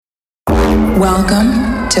Welcome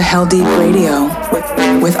to Hell Deep Radio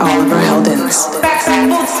with Oliver Heldens.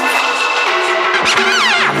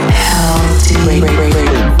 Hell Deep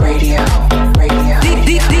Radio.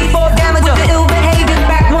 Deep for damage of ill behavior.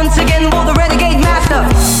 Back once again for the renegade master.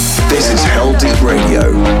 This is Hell Deep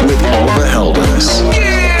Radio with Oliver Heldens.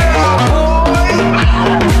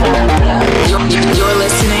 You're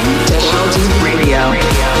listening to Hell Deep Radio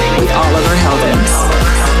with Oliver Heldens.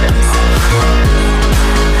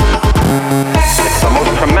 The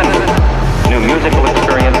most tremendous new musical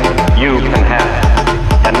experience you can have.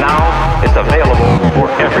 And now it's available for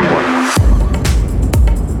everyone.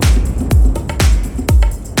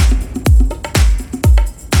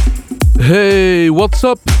 Hey, what's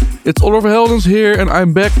up? It's Oliver Heldens here and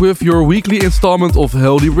I'm back with your weekly installment of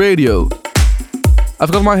Hell Deep Radio.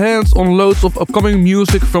 I've got my hands on loads of upcoming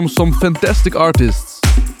music from some fantastic artists.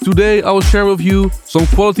 Today I will share with you some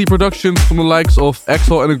quality productions from the likes of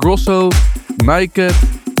Axel and Grosso, Nycat,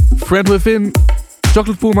 Friend Within,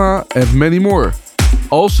 Chocolate Puma and many more.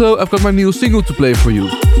 Also, I've got my new single to play for you.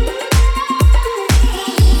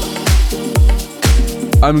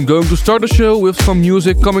 I'm going to start the show with some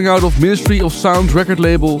music coming out of Ministry of Sound record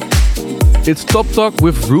label. It's Top Talk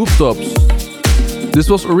with Rooftops. This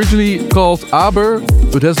was originally called Aber,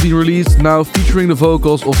 but has been released now featuring the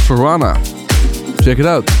vocals of Sorana. Check it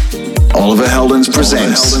out. Oliver Heldens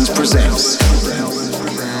presents.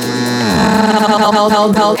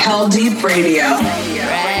 Hell Deep Radio.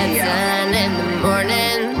 Red sun in the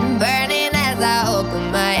morning, burning as I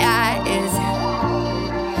open my eyes.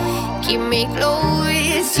 Keep me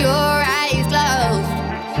close, your eyes closed.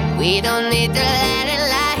 We don't need to let it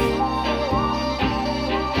lie.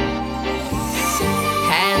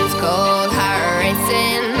 Hands cold, heart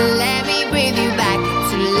racing. Let me breathe you back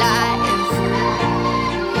to life.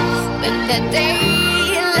 When the day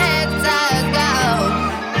lets us go,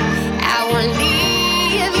 I won't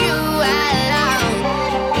leave you alone.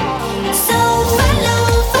 So follow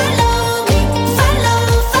me,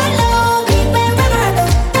 follow me wherever I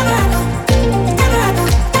go.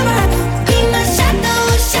 Be my shadow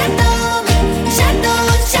me,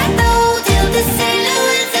 shadow till the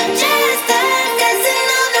silhouettes of just us dancing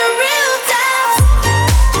on the rooftops.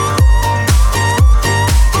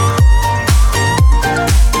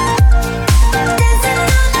 Dancing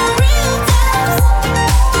on the rooftops.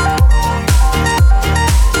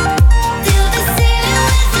 Till the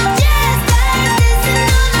silhouettes of just us dancing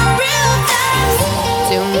on the rooftops.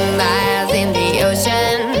 2 miles in the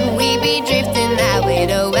ocean, we be drifting out with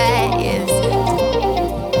the waves,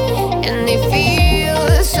 and it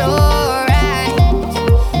feels so right.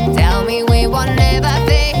 Tell me we won't never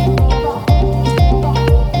fade.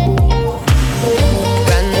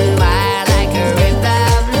 Run wild like a river,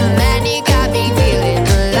 man, you got me feeling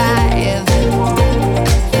alive.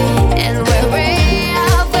 And wherever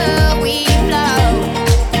we flow,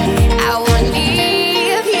 I won't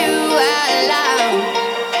leave you alone.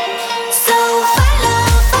 So follow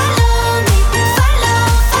me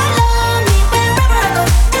wherever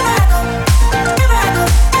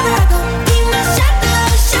I go. Be my shadow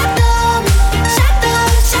me, shadow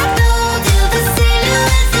till the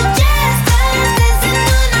silhouettes of just us dancing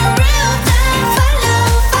on the rooftop.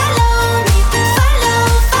 Follow me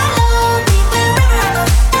wherever I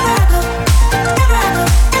go.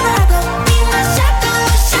 Be my shadow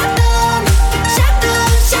me,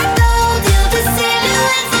 shadow till the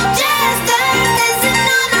silhouettes of just us dancing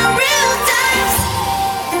on the rooftops.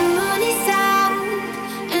 The moon is out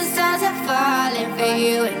and stars are falling for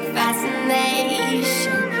you in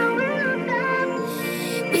fascination.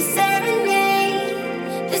 We serenade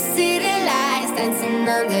the city lights dancing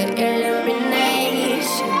under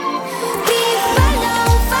illumination. We follow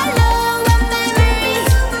our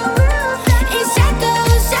memories in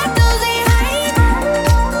shadows they hide.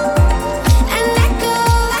 An echo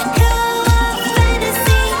of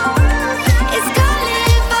fantasy is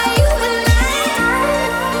calling for you and I.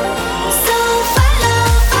 So follow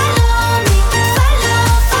me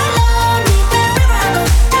wherever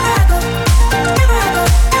I go.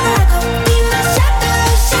 Be my shadow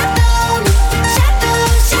me, shadow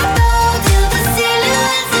till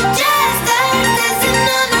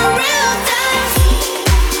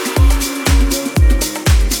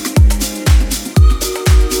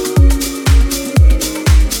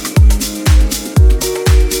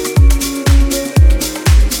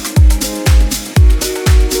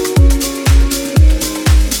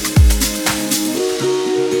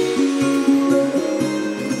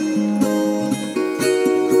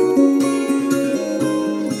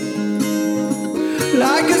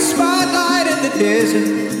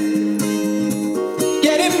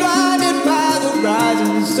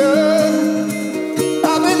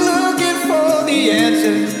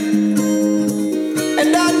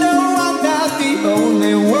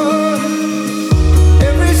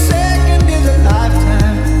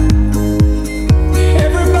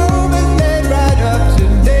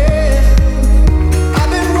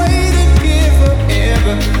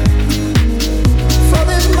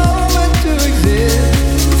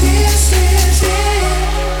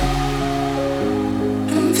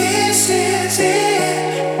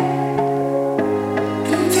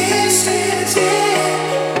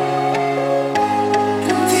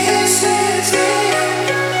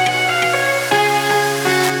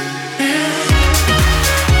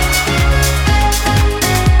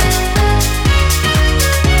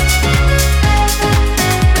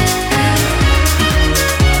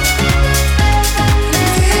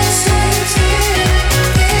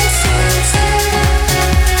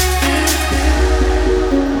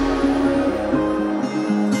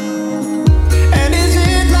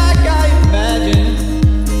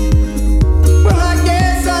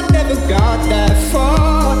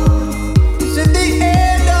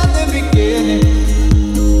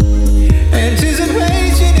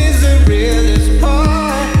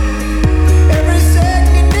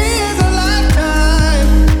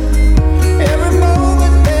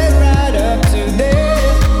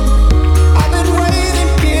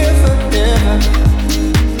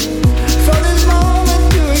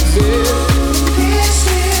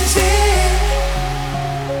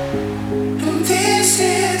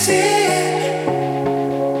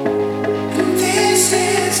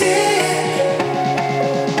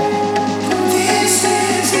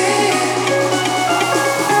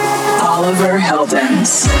Oliver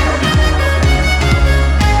Heldens.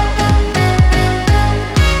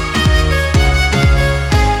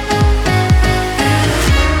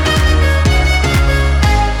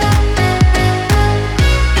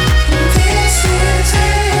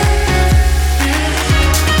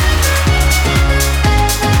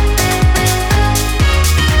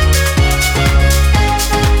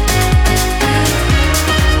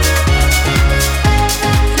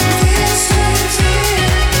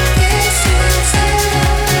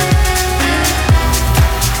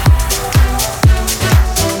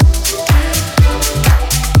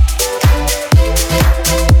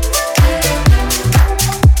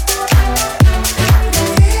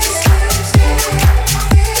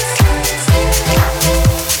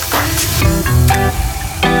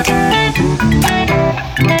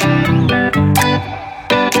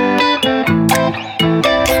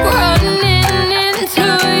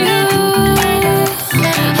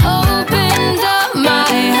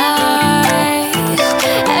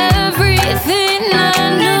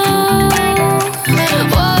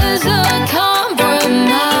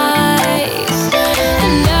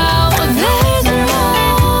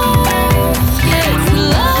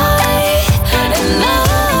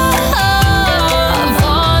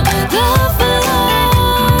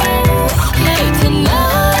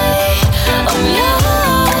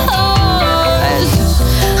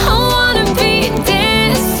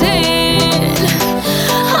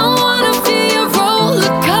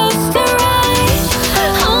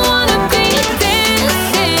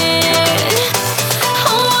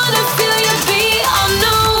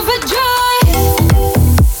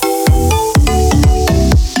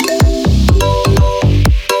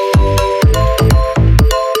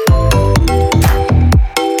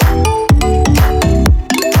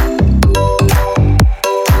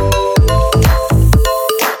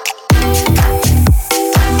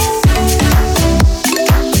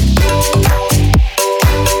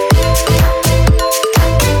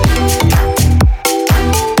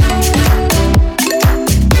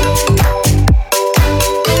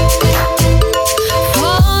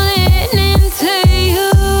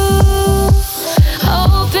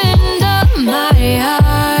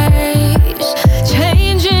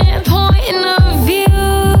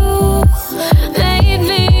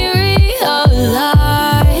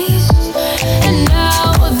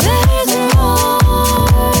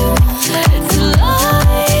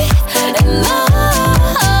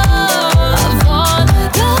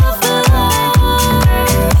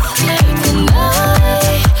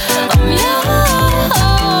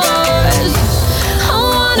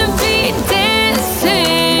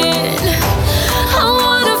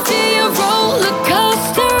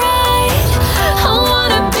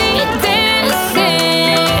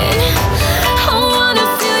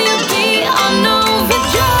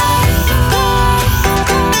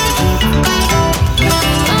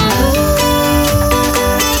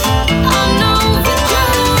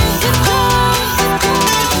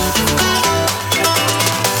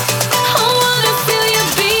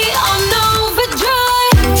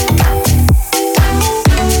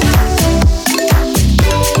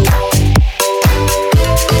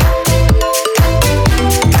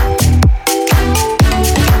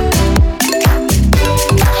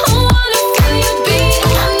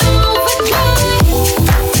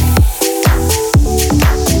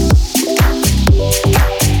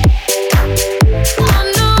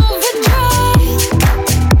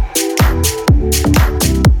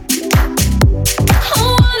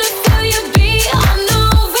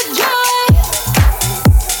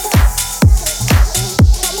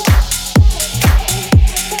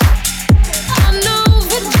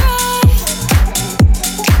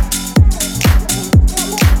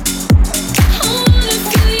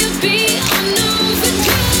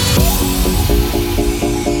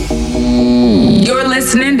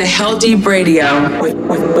 listening to Hell Deep Radio with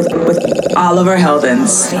Oliver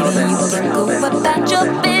Heldens. Go about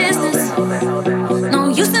your business. No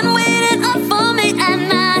use in waiting up for me at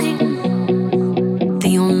night.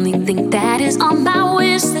 The only thing that is on my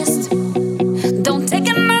wish list. Don't take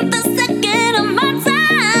another second of my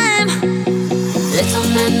time. Little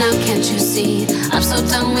man, now can't you see? I'm so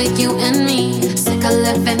done with you and me. Sick of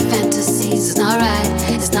living fantasies. It's not right,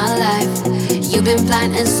 it's not life. You've been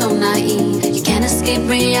blind and so naive. You can't escape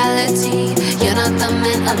reality. You're not the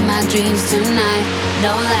man of my dreams tonight.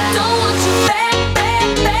 No lie. Don't want you back,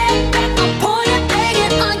 back, back, back. I'm pointing,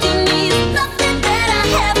 begging on your knees. Nothing that I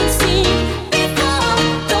haven't seen before.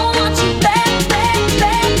 Don't want you back, back,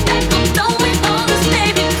 back, back. I'm done with all this,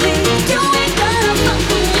 baby, please. You ain't gonna fuck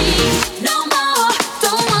with me no more.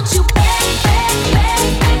 Don't want you back, back, back,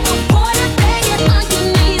 back. I'm pointing, begging on your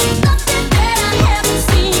knees. Nothing that I haven't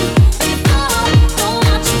seen before. Don't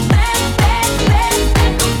want you back, back, back,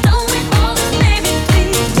 back. I'm done with all this, baby,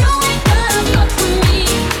 please. You ain't gonna fuck with me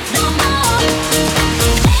no more.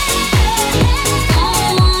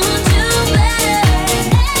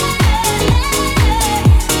 Don't want you back.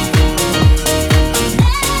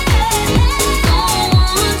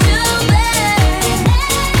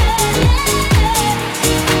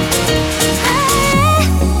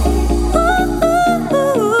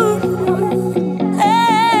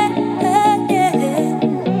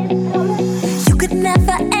 You could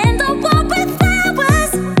never end a war with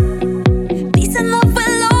flowers. Peace and love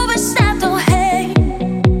will overshadow hate.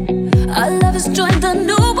 Our love has joined the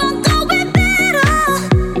new one going better.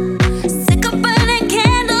 Sick of burning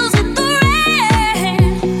candles in the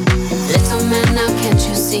rain. Little man, now can't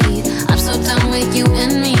you see? I'm so done with you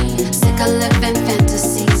and me. Sick of living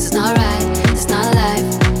fantasies. It's not right, it's not life.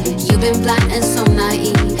 You've been blind and so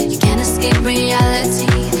naive. You can't escape reality.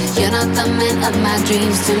 You're not the man of my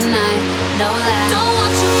dreams tonight. No lie. Don't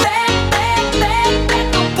want you back, back, back, back.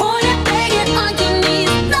 I'm pointing, begging on your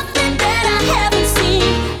knees. Nothing that I haven't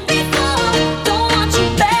seen before. Don't want you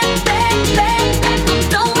back, back, back, back. I'm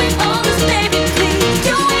done with all this, baby, please.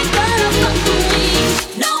 You ain't gonna fuck with me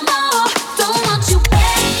no more. Don't want you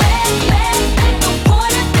back, back, back, back. I'm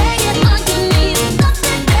pointing, begging on your knees.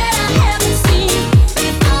 Nothing that I haven't seen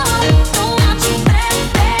before. Don't want you back,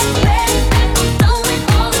 back, back, back. I'm done with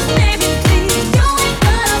all this, baby, please. You ain't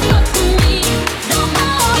gonna fuck with me no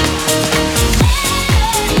more. Don't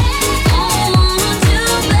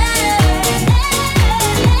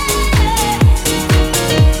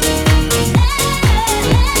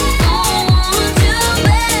want you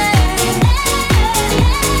back. Don't want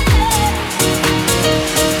you back.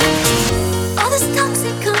 All this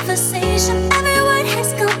toxic conversation, every word has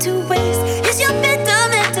gone to waste. Is your bitter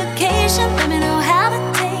medication? Let me know how it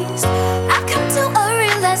tastes. I've come to a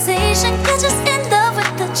realization, you're just in love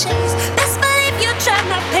with the chase. Best believe you tried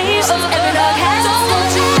my patience. Every dog has a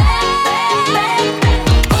want you back, back, back, back.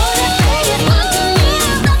 Put it, lay it on your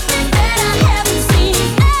knees. Nothing that I haven't seen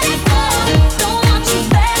before. Don't want you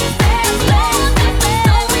back, back, back, back.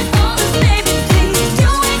 Done with all this, baby, please.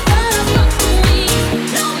 You ain't gonna fuck with me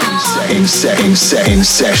no more. In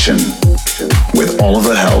session with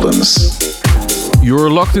Oliver Heldens. You're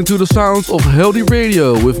locked into the sounds of Hell Deep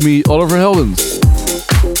Radio with me, Oliver Heldens.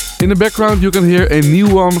 In the background you can hear a new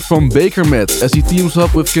one from Baker Matt as he teams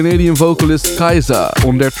up with Canadian vocalist Kaisa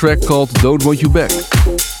on their track called Don't Want You Back.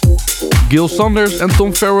 Gil Sanders and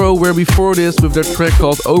Tom Farrow were before this with their track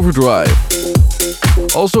called Overdrive.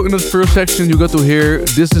 Also in the first section you got to hear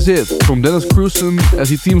This Is It from Dennis Cruson as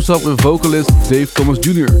he teams up with vocalist Dave Thomas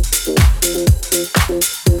Jr.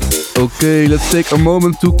 Okay, let's take a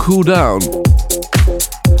moment to cool down.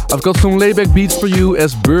 I've got some layback beats for you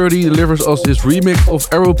as Birdie delivers us his remix of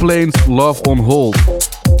Aeroplane's Love on Hold.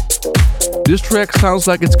 This track sounds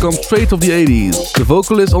like it's come straight of the 80s. The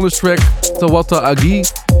vocalist on this track, Tawata Agi,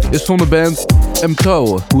 is from the band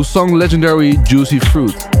M-Toe, who sung legendary Juicy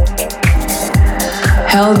Fruit.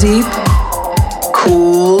 Hell Deep,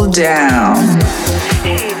 cool down.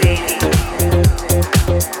 Hey baby,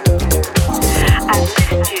 I missed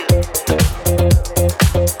you.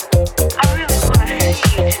 I really want to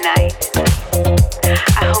see you tonight.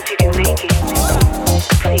 I hope you can make it.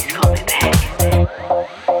 Please call me back.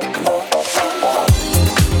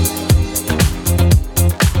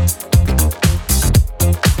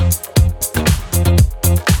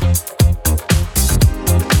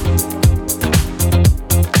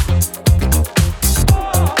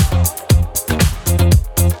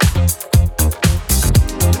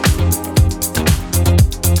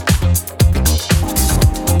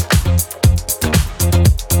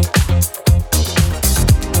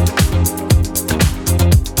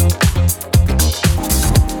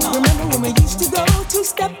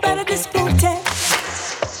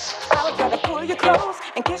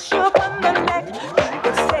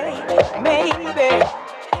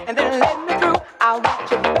 I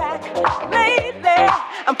want you back lately.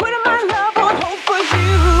 I'm putting my love on hold for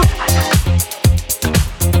you.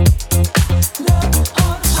 Love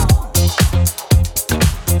on hold.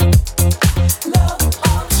 Love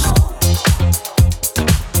on hold.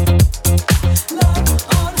 Love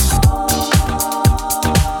on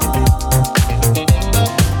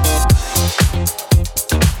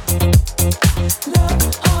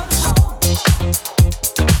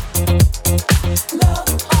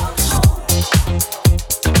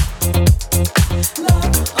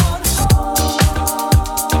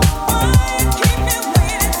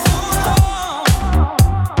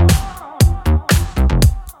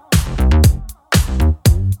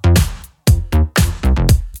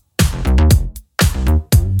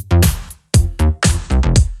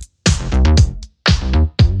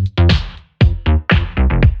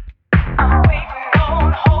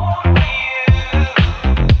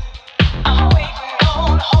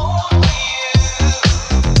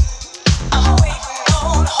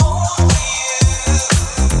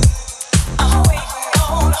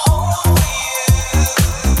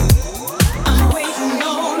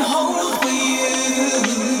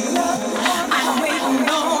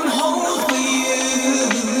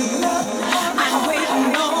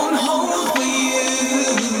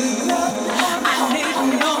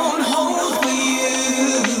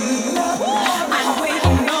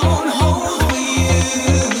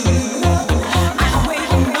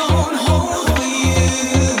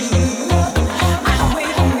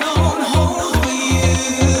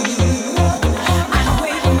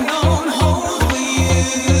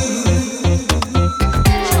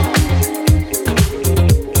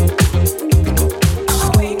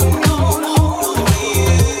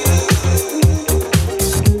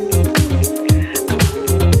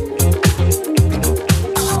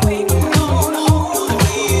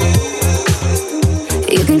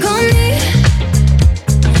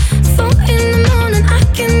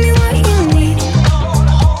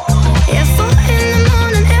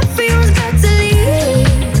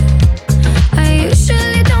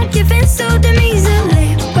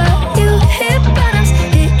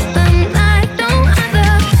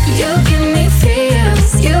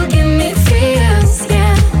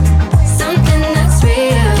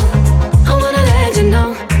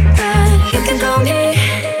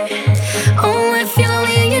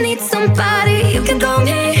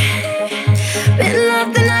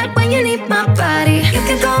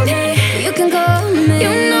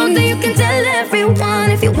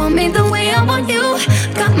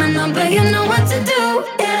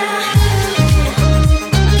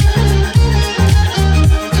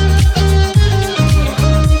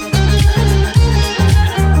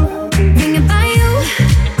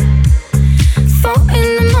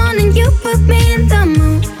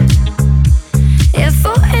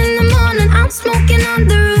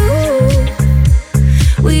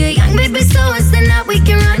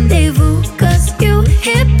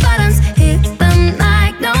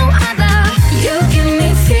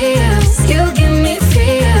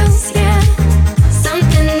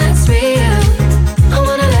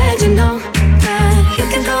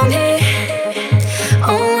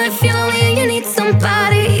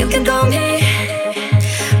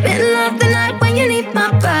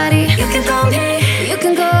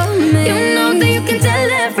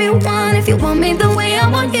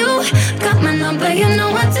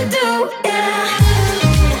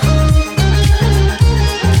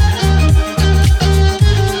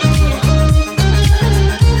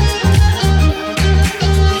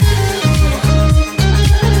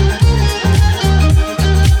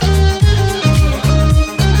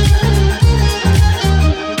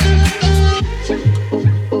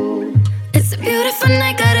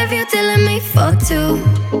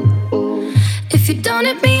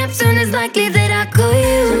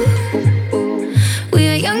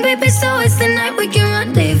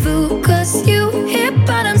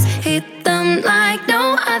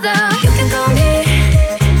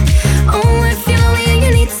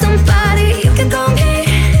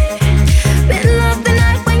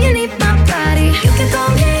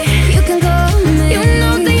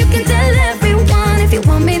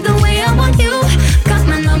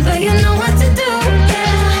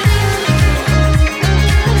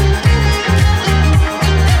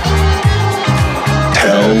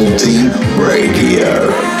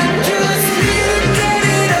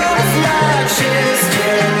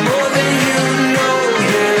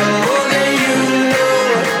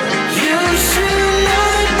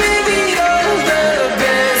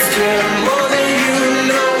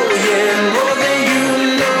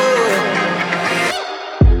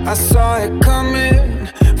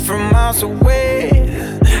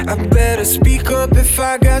better speak up if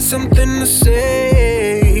I got something to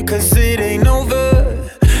say. Cause it ain't over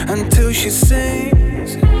until she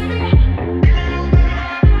sings.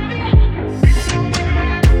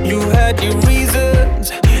 You had your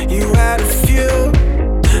reasons, you had a few,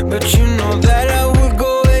 but you know that I would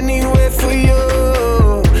go anywhere for you.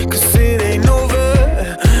 Cause it ain't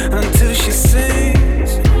over until she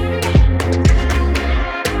sings.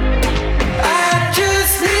 I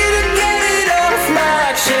just need to get it off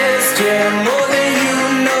my chest, yeah, more than you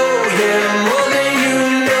know, yeah, more than you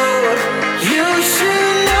know. You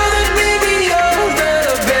should know that baby you're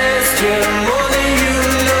the best, yeah, more than you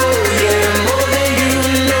know, yeah, more than you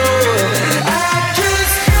know. I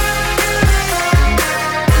just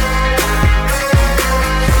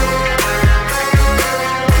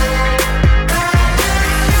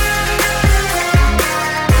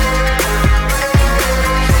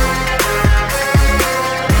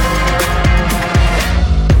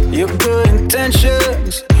your good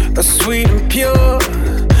intentions are sweet and pure,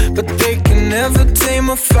 but they can never tame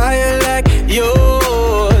a fire like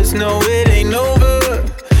yours. No, it ain't over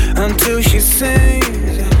until she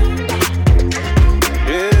sings.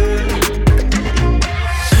 Yeah.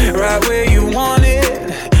 Right where you want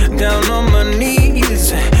it, down on my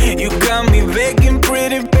knees. You got me begging,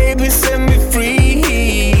 pretty baby, set me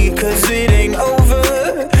free. Cause it ain't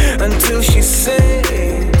over until she sings.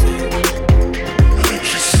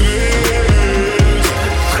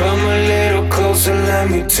 Come a little closer, let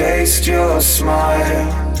me taste your smile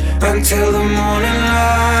until the morning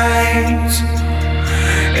light.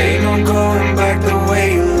 Ain't no going back the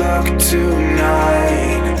way you look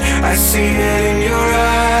tonight. I see it in your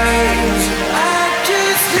eyes. I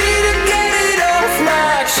just need to get it off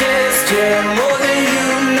my chest, yeah, more than you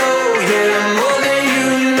know, yeah, more than you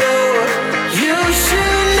know. You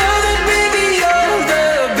should know that baby you're the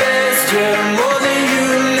best, yeah, more than you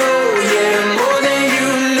know, yeah, more than you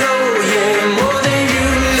know, yeah, more than you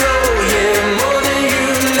know, yeah, more than you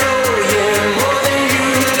know, yeah, more than you know, yeah, more than you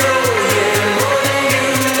know, yeah, more than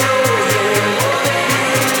you know, yeah, more than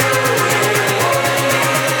you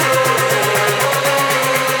know.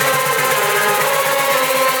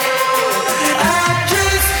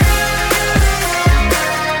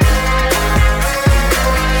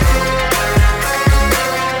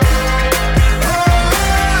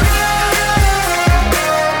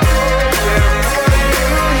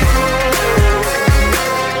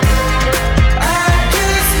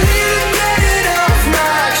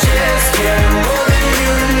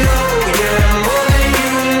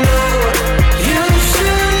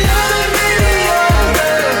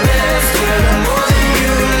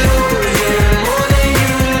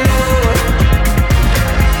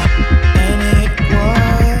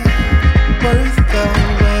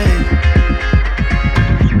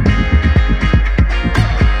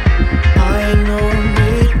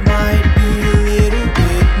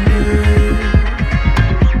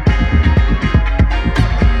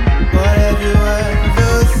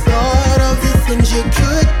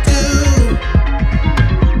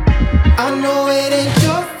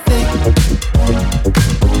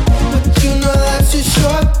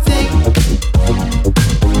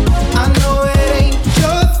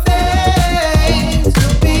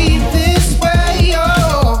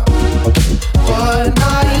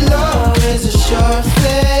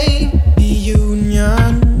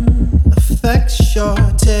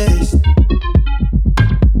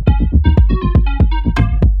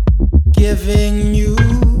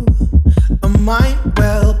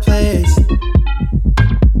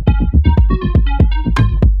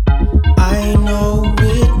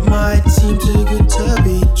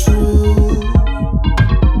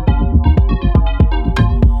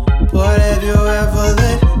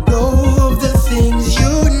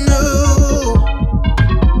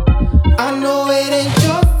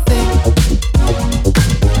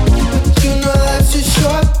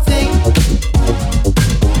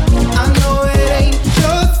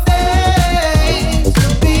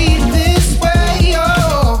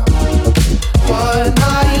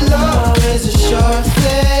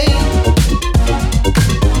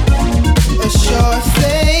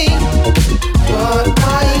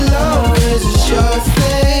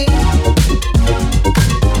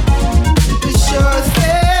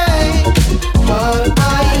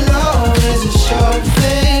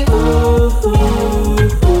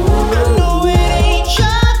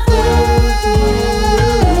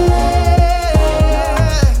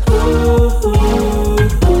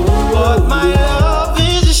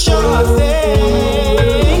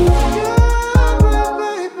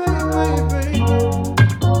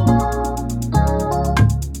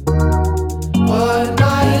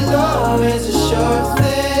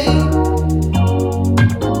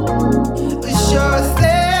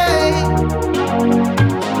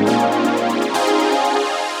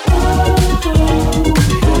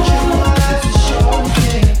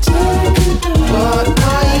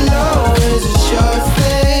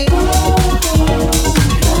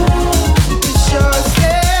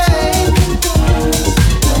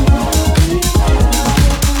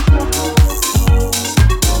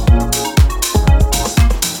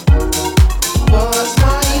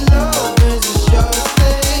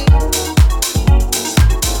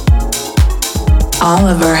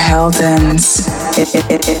 Oliver Heldens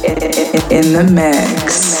in the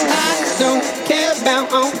mix. I don't care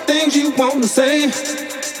about all the things you want to say.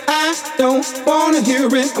 I don't want to hear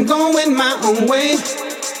it. I'm going my own way.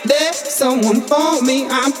 There's someone for me.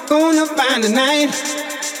 I'm gonna find tonight.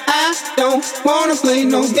 I don't wanna play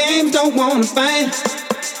no games. Don't wanna fight.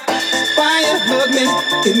 Why you hug me?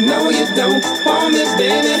 You know you don't want me,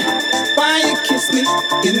 baby. Why you kiss me?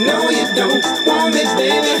 You know you don't want me,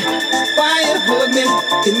 baby. Why you hug me?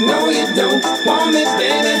 You know you don't want me,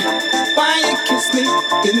 baby. Why you kiss me?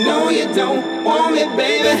 You know you don't want me,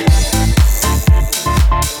 baby.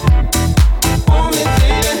 Want me,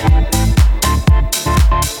 baby.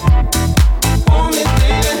 Want me,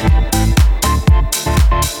 baby.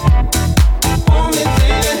 Want me,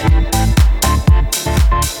 baby.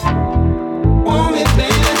 Want me,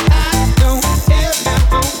 baby. I don't care about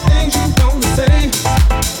all the things you don't say.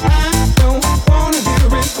 I don't wanna hear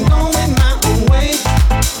it. I'm going my own way.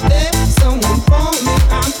 There's someone for me.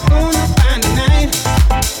 I'm gonna find tonight.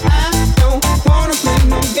 I don't wanna play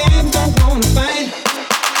no games. Don't wanna fight.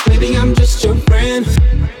 Maybe I'm just your friend.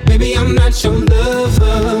 Maybe I'm not your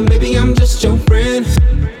lover. Maybe I'm just your friend.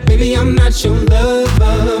 Maybe I'm not your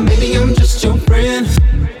lover. Maybe I'm just your friend.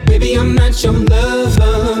 Maybe I'm not your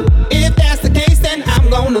lover. If that's the case, then I'm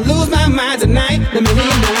gonna lose my mind tonight. Let me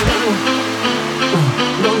hear it now.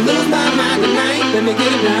 Gonna lose my mind tonight. Let me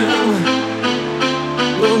get it now.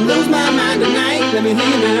 Gonna lose my mind tonight. Let me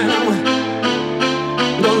hear it now.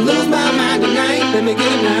 Gonna lose my mind tonight. Let me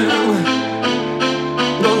get it now.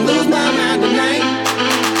 Gonna lose my mind tonight.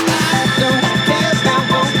 I don't care about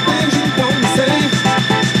all the things you wanna say.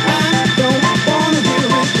 I don't wanna hear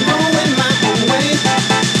it. I'm going my own way.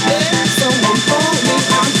 There's someone for me.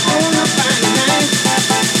 I'm gonna find tonight.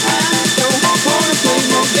 I don't wanna play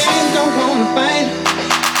no games. Don't wanna fight.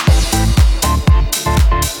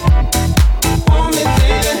 Want me,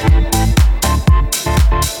 baby.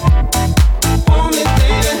 Want me,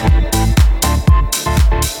 baby.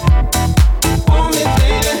 Want me,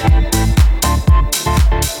 baby.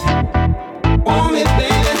 Want me, baby. Want me,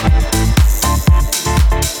 baby.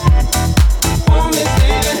 Want me,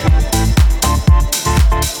 baby.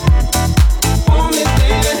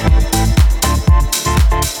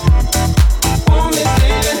 Want me,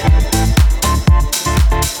 baby.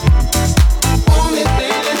 Want me,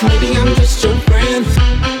 baby. Maybe I'm just your friend.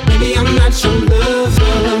 Maybe I'm not your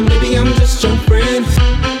lover. Maybe I'm just your friend.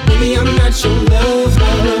 Maybe I'm not your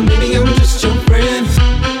lover. Maybe I'm just your friend.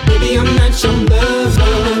 Maybe I'm not your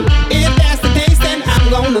lover. If that's the case, then I'm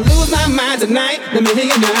gonna lose my mind tonight. Let me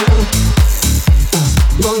hear it now.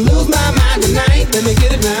 Gonna lose my mind tonight. Let me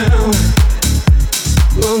get it now.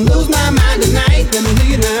 Gonna lose my mind tonight. Let me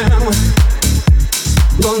hear it now.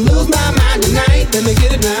 Gonna lose my mind tonight. Let me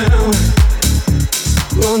get it now.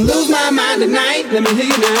 Gonna lose my mind tonight. Let me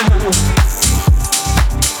hear it now.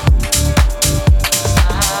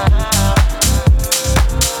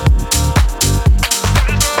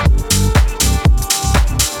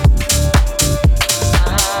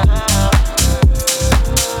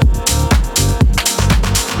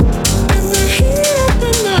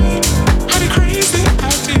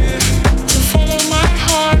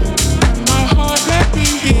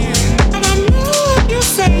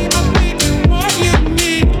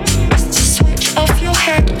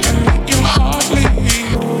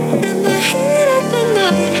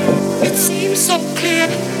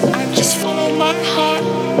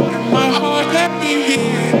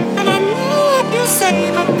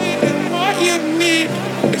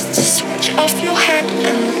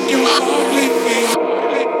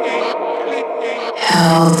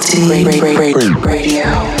 LD Radio.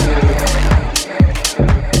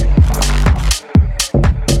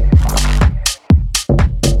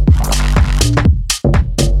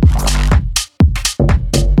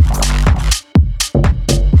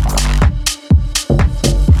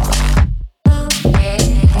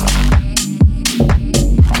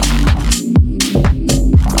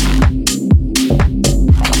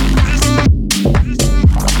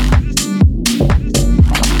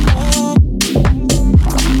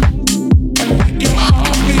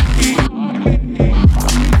 You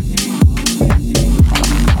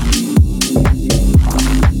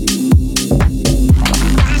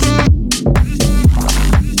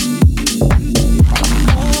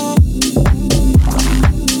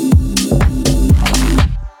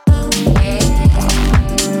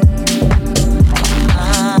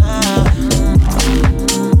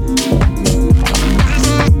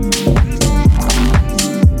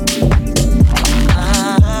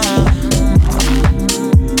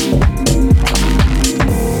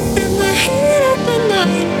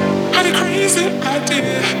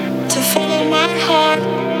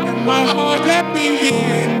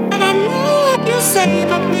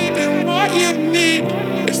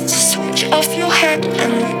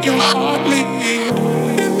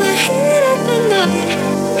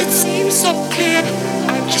so clear.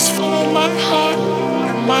 I just follow my heart,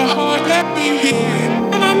 and my heart let me hear.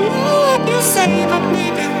 And I know what you say, but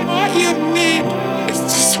maybe what you need is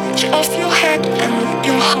to switch off your head and let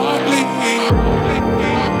your heart lead.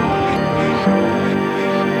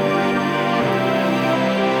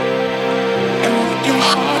 And let your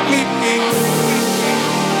heart lead.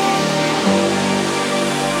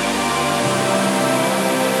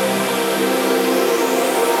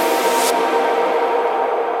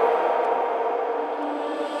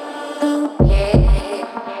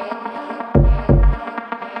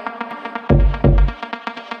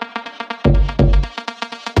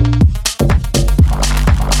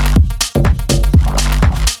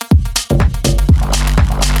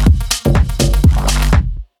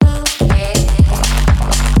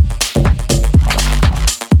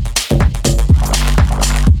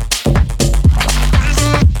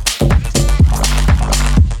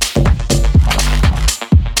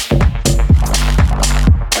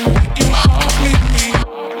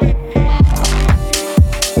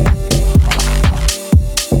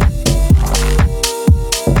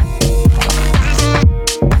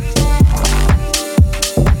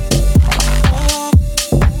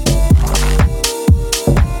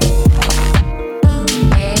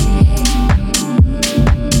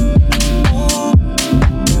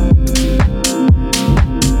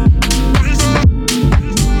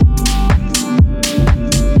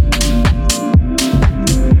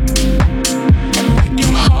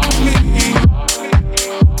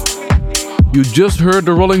 You just heard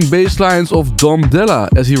the rolling bass lines of Dom Della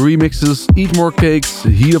as he remixes Eat More Cakes,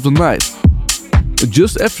 Heat of the Night.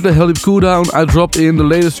 Just after the Hell Deep cooldown, I dropped in the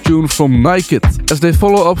latest tune from Naked as they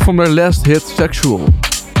follow up from their last hit, Sexual.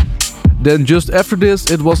 Then just after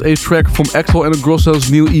this, it was a track from Axel and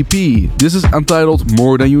Grosso's new EP. This is entitled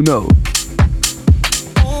More Than You Know.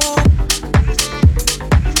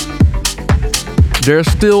 There's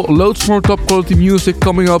still loads more top quality music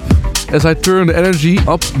coming up as I turn the energy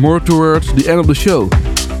up more towards the end of the show.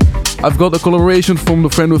 I've got a collaboration from The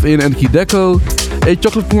Friend Within and Hideko, a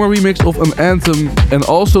Chocolate Puma remix of an anthem, and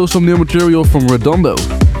also some new material from Redondo.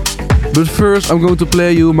 But first I'm going to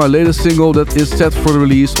play you my latest single that is set for the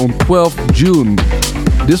release on 12th June.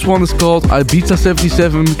 This one is called Ibiza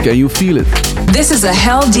 77, Can You Feel It? This is a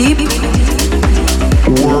Hell Deep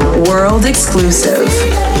world exclusive.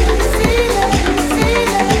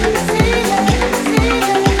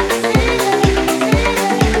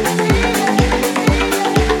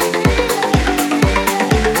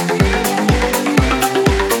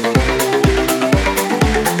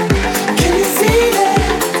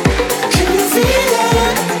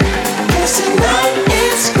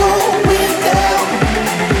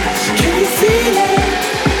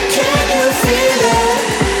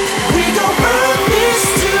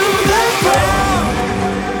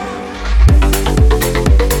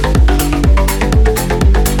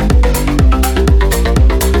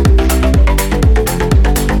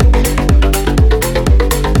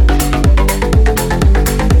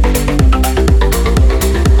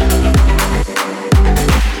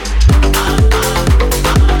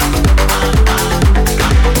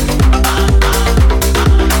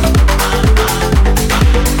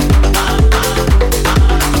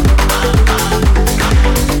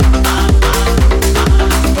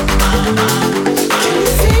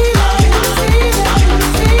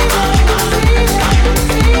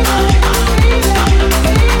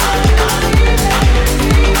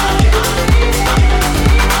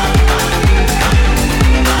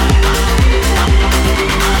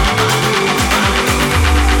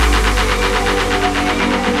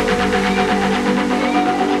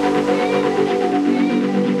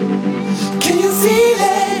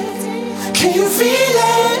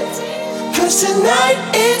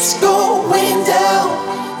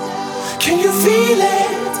 Can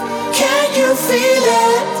you feel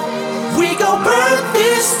it? We gon' burn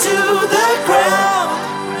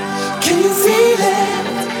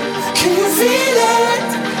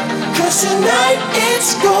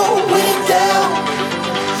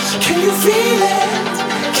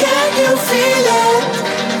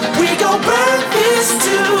this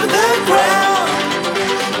to the ground.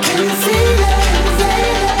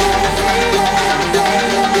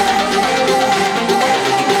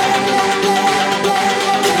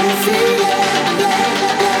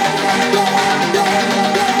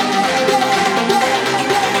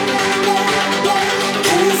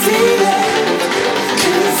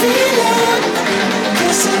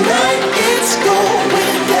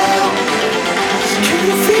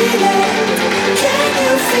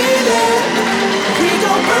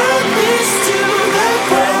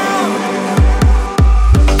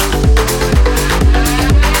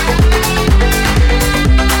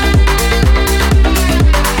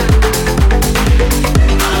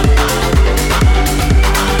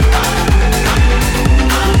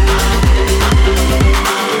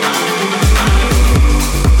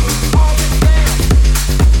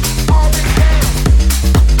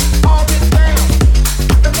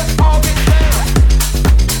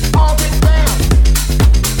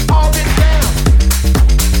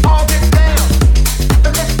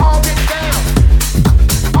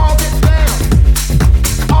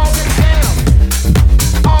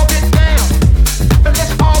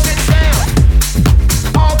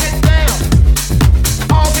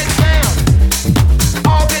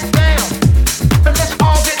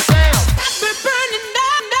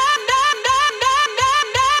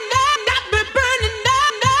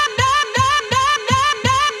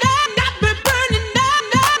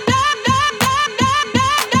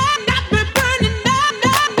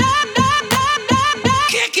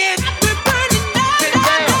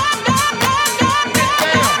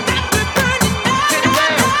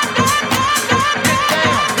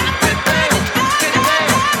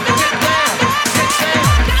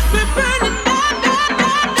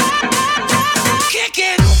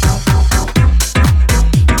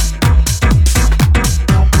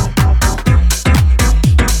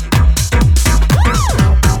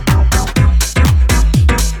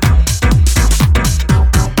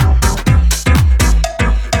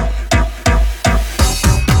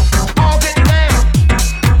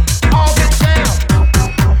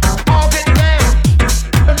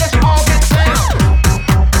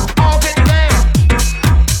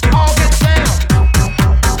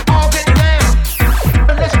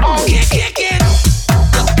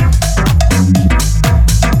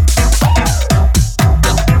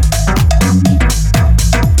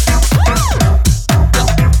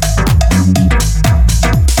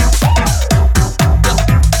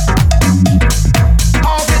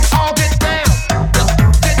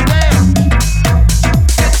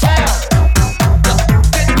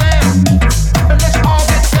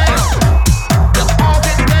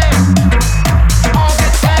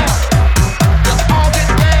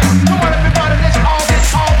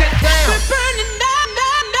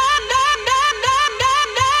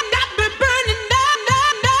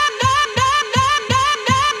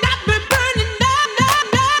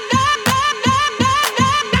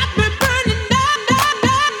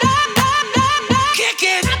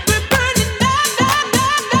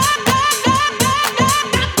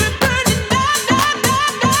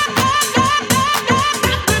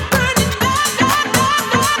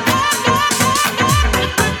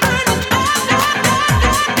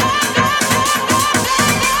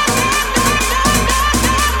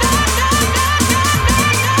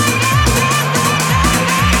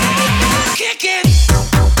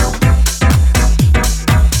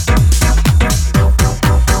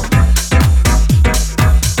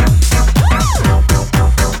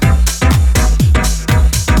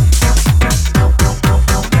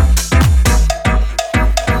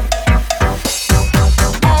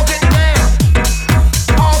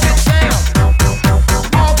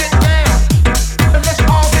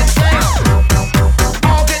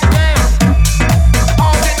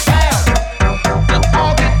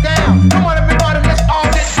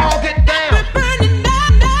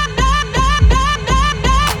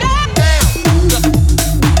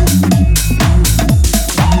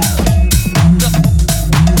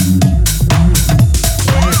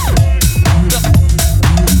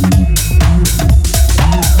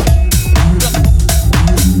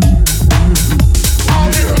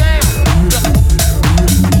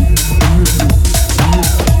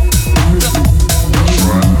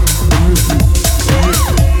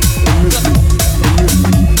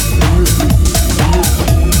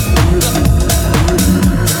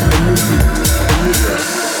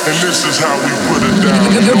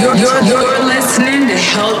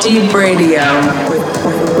 Deep Radio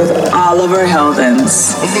with Oliver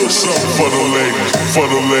Heldens. A little something for the ladies, for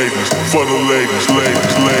the ladies, for the ladies,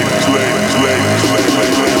 ladies, ladies, ladies, ladies,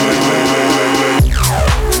 ladies, ladies, ladies.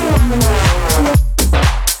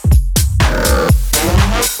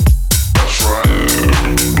 That's right.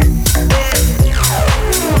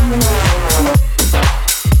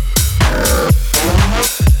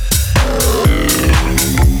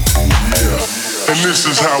 And this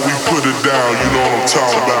is how we put it down, you know what I'm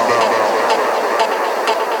talking about.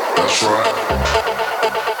 That's right.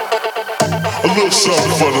 A little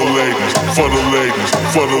something for the ladies, for the ladies,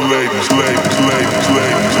 for the ladies, ladies, ladies,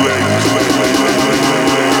 ladies, ladies, ladies,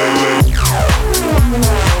 ladies, ladies.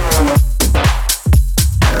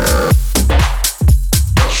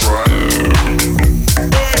 That's right.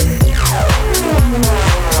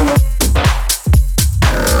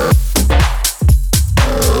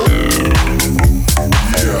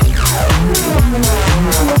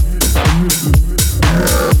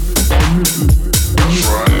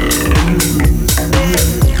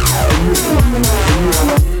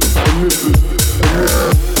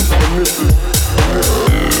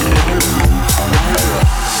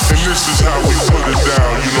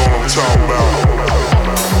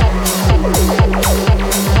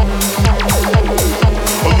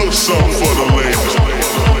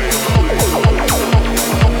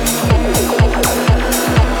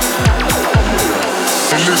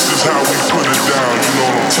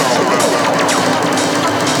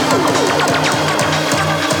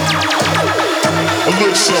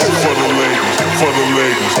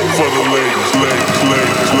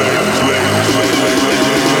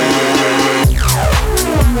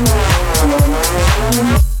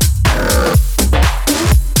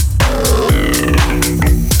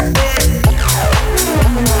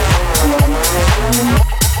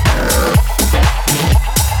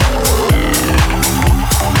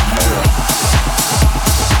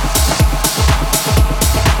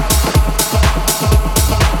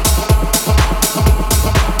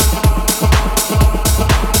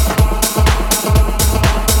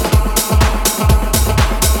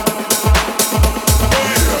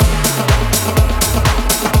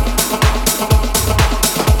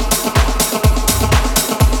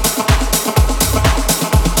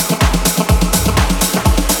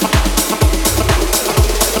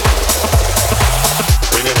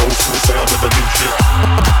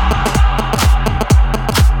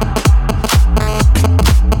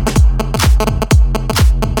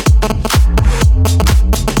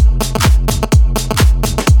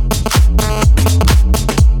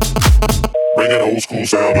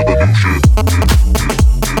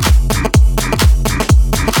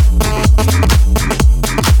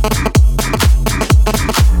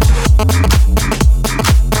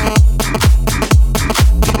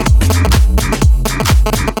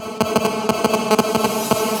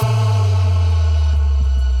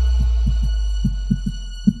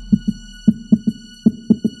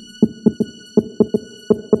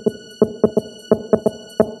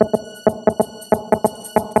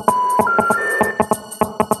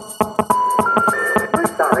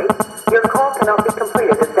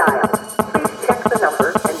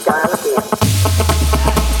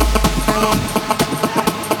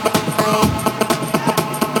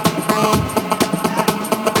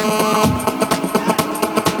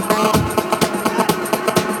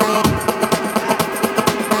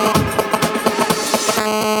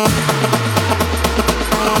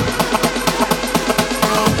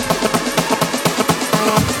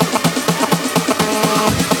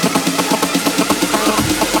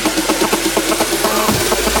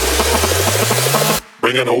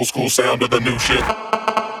 Bringing old school sound to the new shit.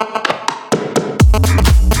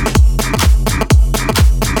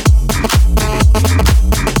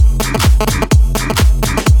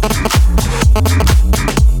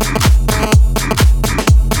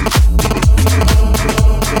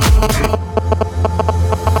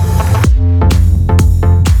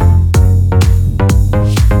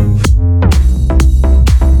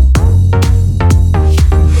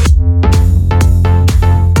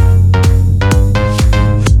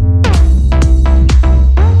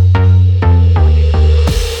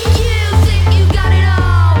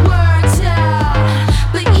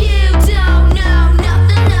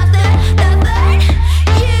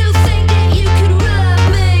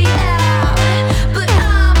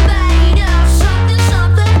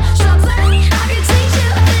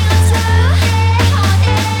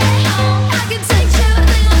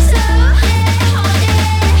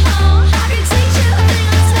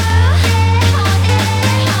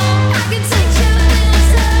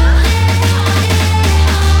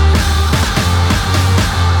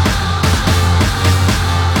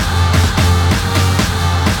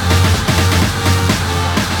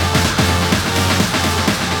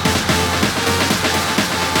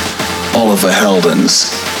 Oliver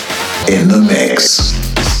Heldens in the mix.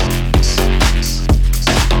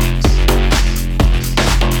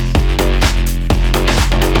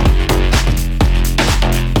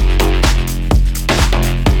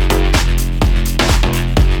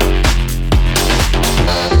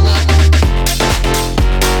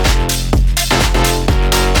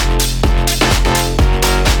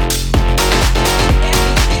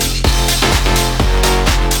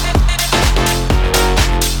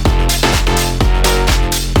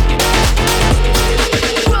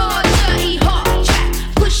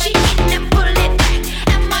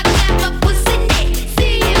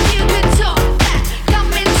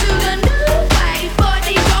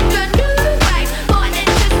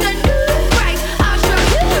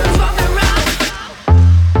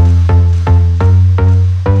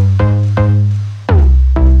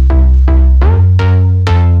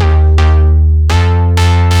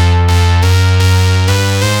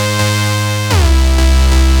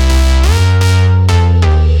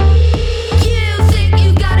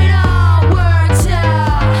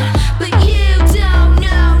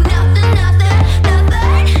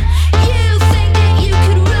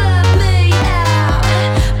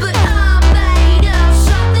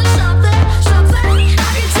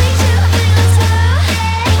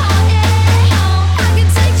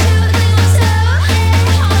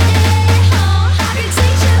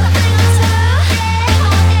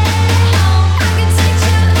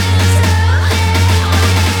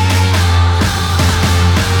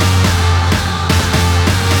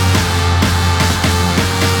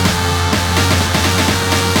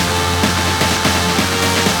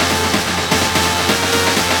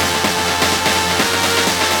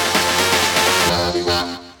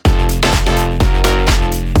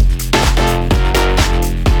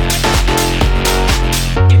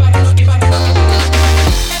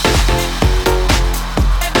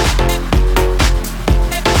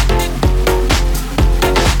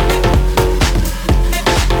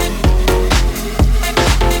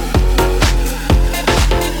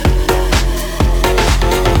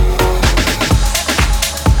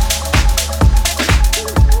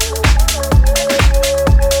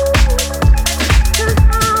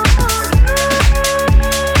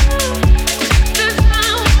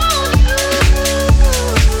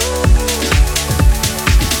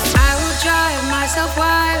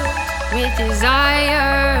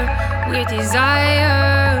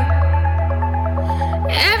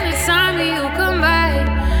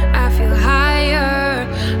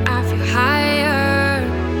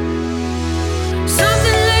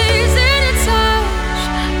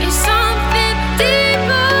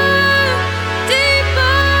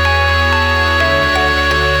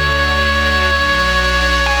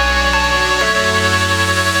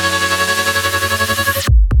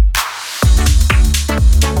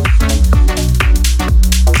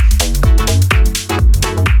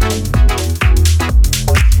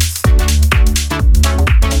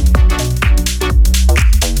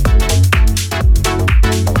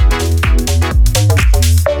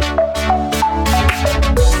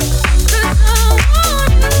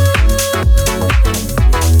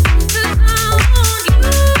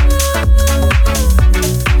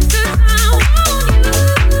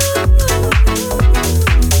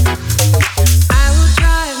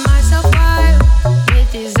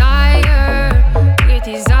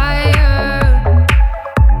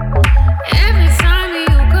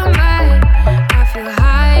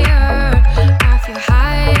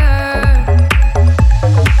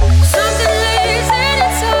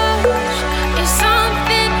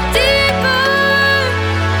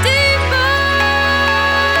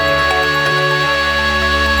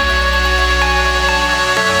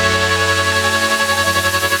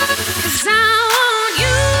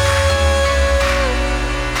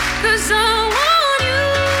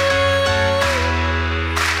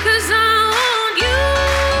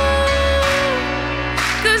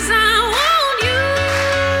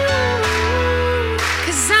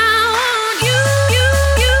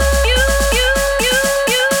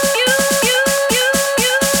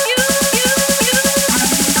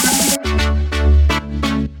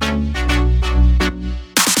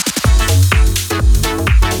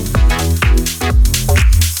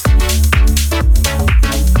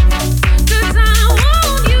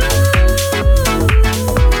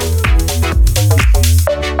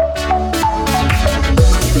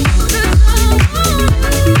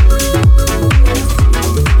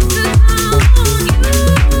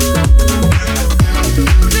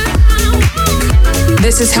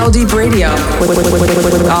 This is Hell Deep Radio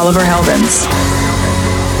with Oliver Heldens.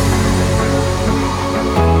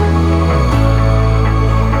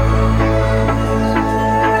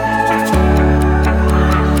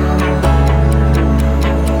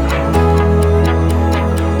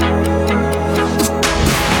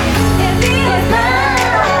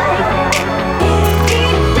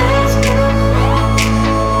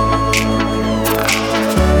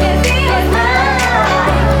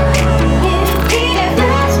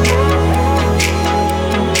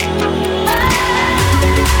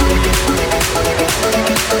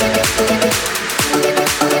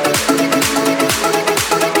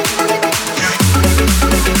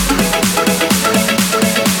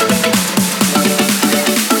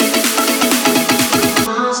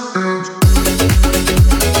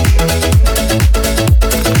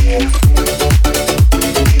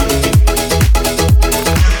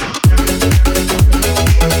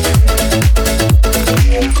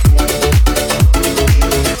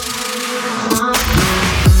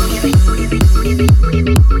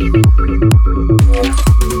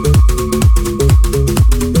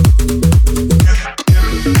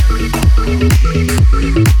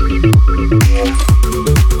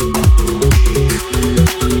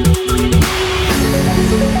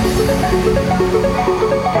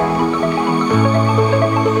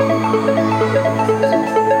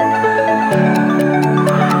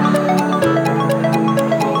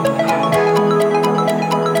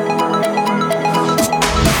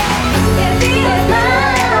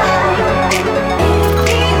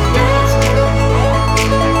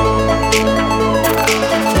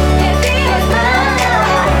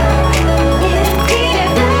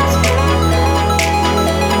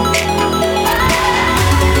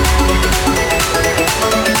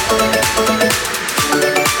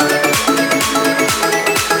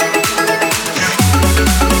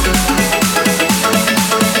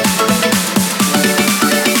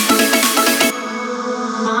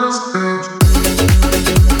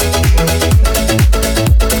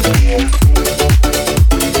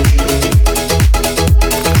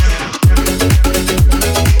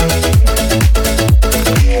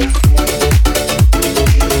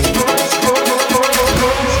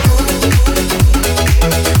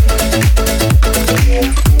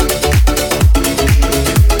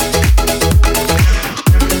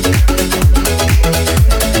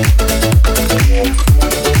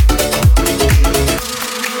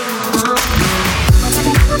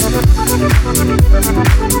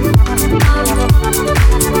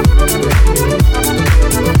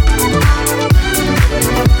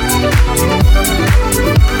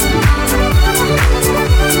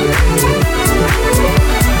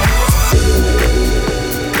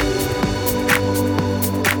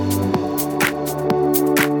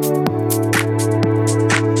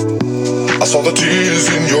 Saw the tears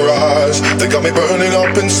in your eyes, they got me burning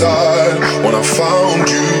up inside. When I found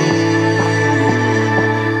you,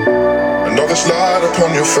 another light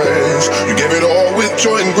upon your face, you gave it all with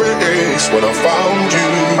joy and grace. When I found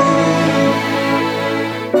you,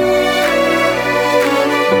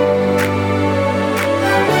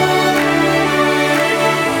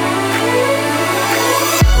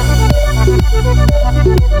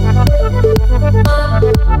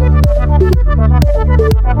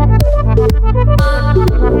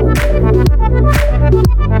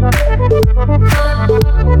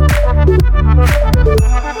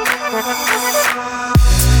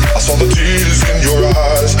 I saw the tears in your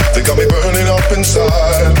eyes, they got me burning up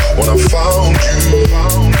inside. When I found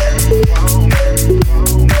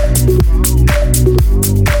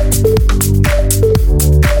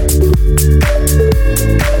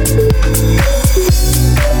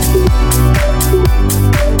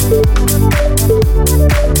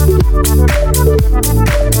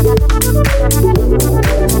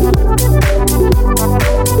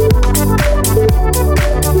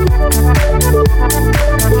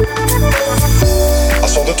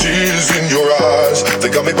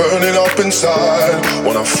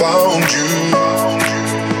when I found you,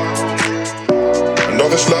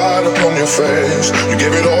 another light upon your face, you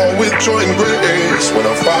gave it all with joy and grace. When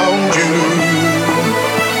I found you,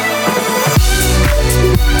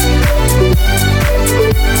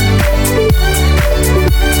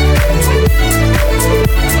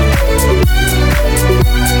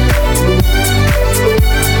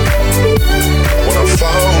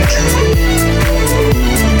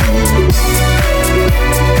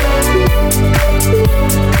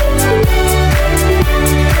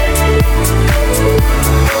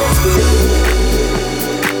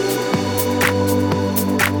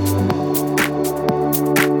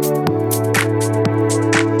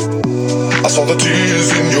 I saw the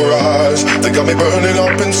tears in your eyes, they got me burning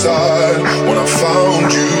up inside. When I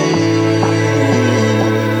found you,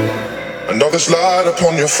 another light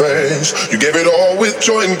upon your face, you gave it all with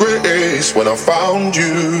joy and grace. When I found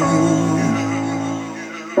you,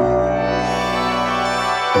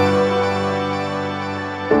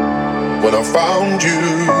 when I found you.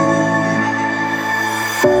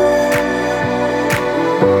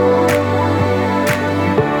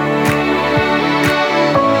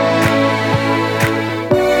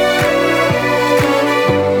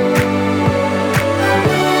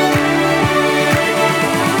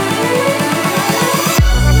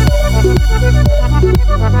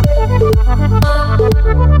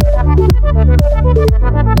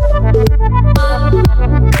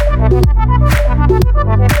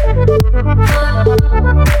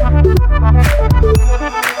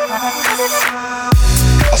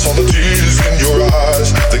 I saw the tears in your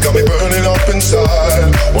eyes, they got me burning up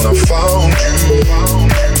inside. When I found you,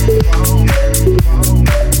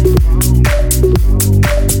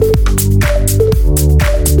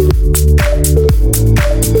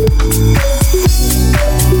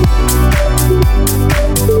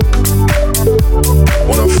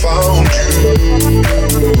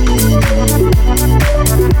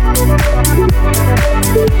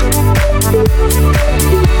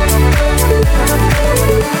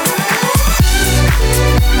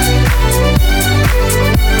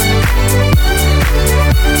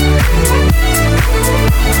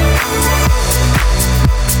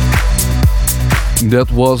 That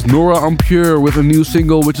was Nora En Pure with a new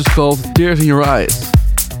single which is called Tears in Your Eyes.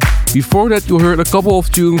 Before that you heard a couple of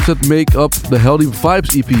tunes that make up the Hell Deep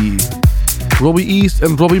Vibes EP. Robbie East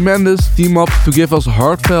and Robbie Mendes team up to give us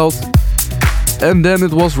Heartfelt. And then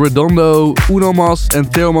it was Redondo, Uno Mas and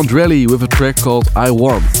Theo Mandrelli with a track called I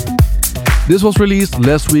Want. This was released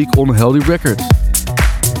last week on Hell Deep Records.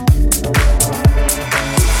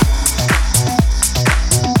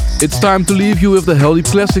 It's time to leave you with the Hell Deep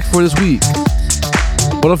Classic for this week.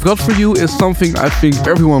 What I've got for you is something I think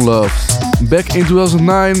everyone loves. Back in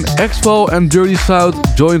 2009, X-Val and Dirty South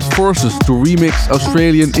joined forces to remix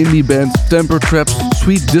Australian indie band Temper Trap's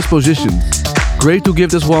Sweet Disposition. Great to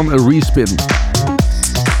give this one a respin.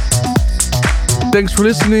 Thanks for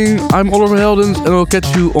listening, I'm Oliver Heldens and I'll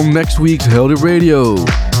catch you on next week's Hell Deep Radio.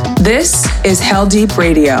 This is Hell Deep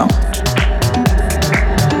Radio.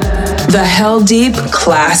 The Hell Deep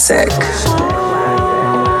Classic.